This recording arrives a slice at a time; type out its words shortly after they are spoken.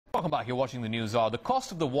Welcome back. You're watching the News Hour. The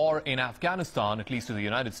cost of the war in Afghanistan, at least to the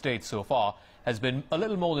United States so far, has been a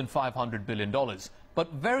little more than $500 billion.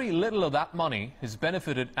 But very little of that money has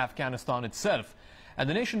benefited Afghanistan itself. And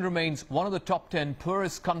the nation remains one of the top 10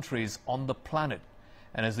 poorest countries on the planet.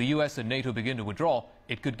 And as the US and NATO begin to withdraw,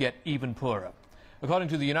 it could get even poorer. According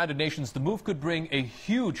to the United Nations, the move could bring a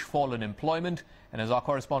huge fall in employment. And as our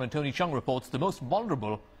correspondent Tony Chung reports, the most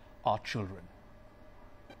vulnerable are children.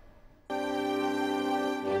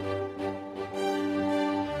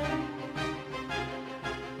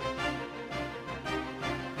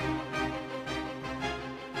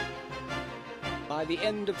 By the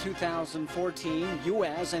end of 2014,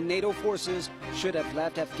 U.S. and NATO forces should have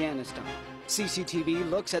left Afghanistan. CCTV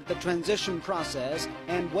looks at the transition process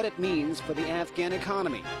and what it means for the Afghan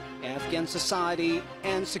economy, Afghan society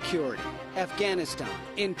and security. Afghanistan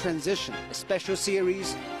in Transition, a special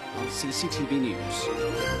series on CCTV News.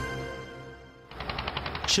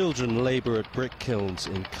 Children labour at brick kilns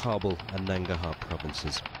in Kabul and Nangarhar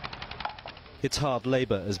provinces. It's hard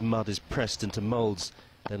labour as mud is pressed into moulds,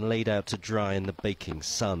 then laid out to dry in the baking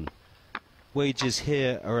sun. Wages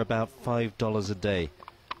here are about $5 a day,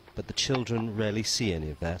 but the children rarely see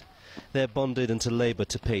any of that. They're bonded into labour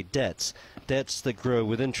to pay debts, debts that grow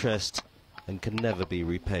with interest and can never be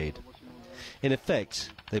repaid. In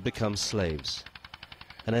effect, they become slaves.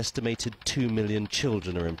 An estimated 2 million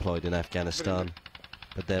children are employed in Afghanistan,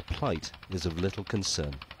 but their plight is of little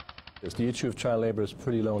concern. The issue of child labour is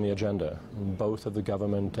pretty low on the agenda, both of the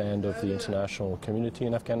government and of the international community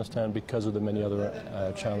in Afghanistan, because of the many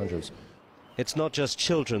other challenges. It's not just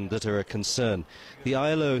children that are a concern. The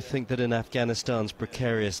ILO think that in Afghanistan's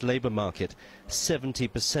precarious labour market,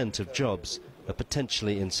 70% of jobs are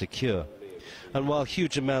potentially insecure. And while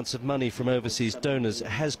huge amounts of money from overseas donors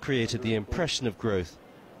has created the impression of growth,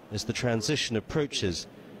 as the transition approaches,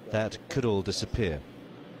 that could all disappear.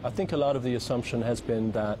 I think a lot of the assumption has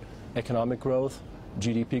been that economic growth,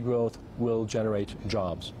 GDP growth, will generate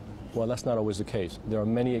jobs. Well, that's not always the case. There are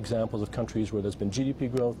many examples of countries where there's been GDP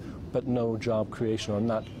growth, but no job creation or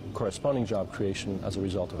not corresponding job creation as a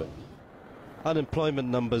result of it. Unemployment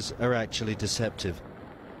numbers are actually deceptive.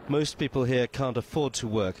 Most people here can't afford to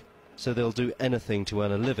work, so they'll do anything to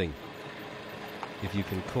earn a living, if you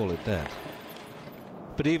can call it that.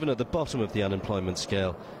 But even at the bottom of the unemployment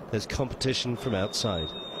scale, there's competition from outside.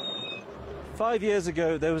 5 years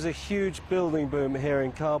ago, there was a huge building boom here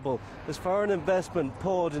in Kabul as foreign investment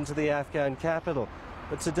poured into the Afghan capital.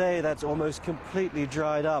 But today, that's almost completely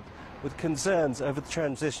dried up, with concerns over the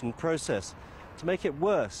transition process. To make it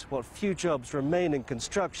worse, what few jobs remain in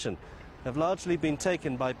construction have largely been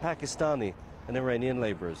taken by Pakistani and Iranian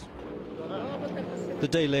labourers. The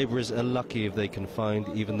day labourers are lucky if they can find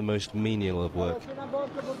even the most menial of work.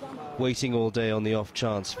 Waiting all day on the off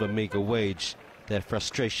chance of a meagre wage, their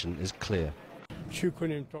frustration is clear.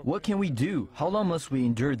 What can we do? How long must we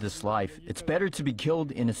endure this life? It's better to be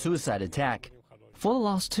killed in a suicide attack. For the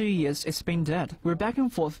last 2 years, it's been dead. We're back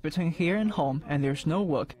and forth between here and home, and there's no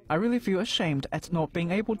work. I really feel ashamed at not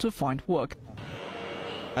being able to find work.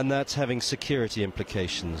 And that's having security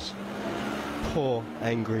implications. Poor,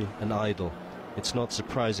 angry and idle. It's not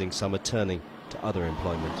surprising some are turning to other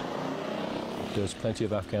employment. There's plenty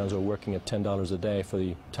of Afghans who are working at $10 a day for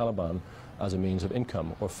the Taliban as a means of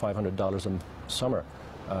income, or $500 a summer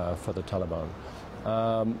for the Taliban.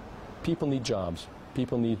 People need jobs.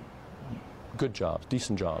 People need good jobs,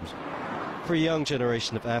 decent jobs. For a young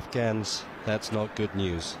generation of Afghans, that's not good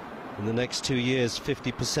news. In the next 2 years,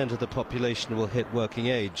 50% of the population will hit working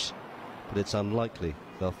age, but it's unlikely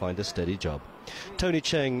they'll find a steady job. Tony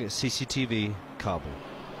Cheng, CCTV, Kabul.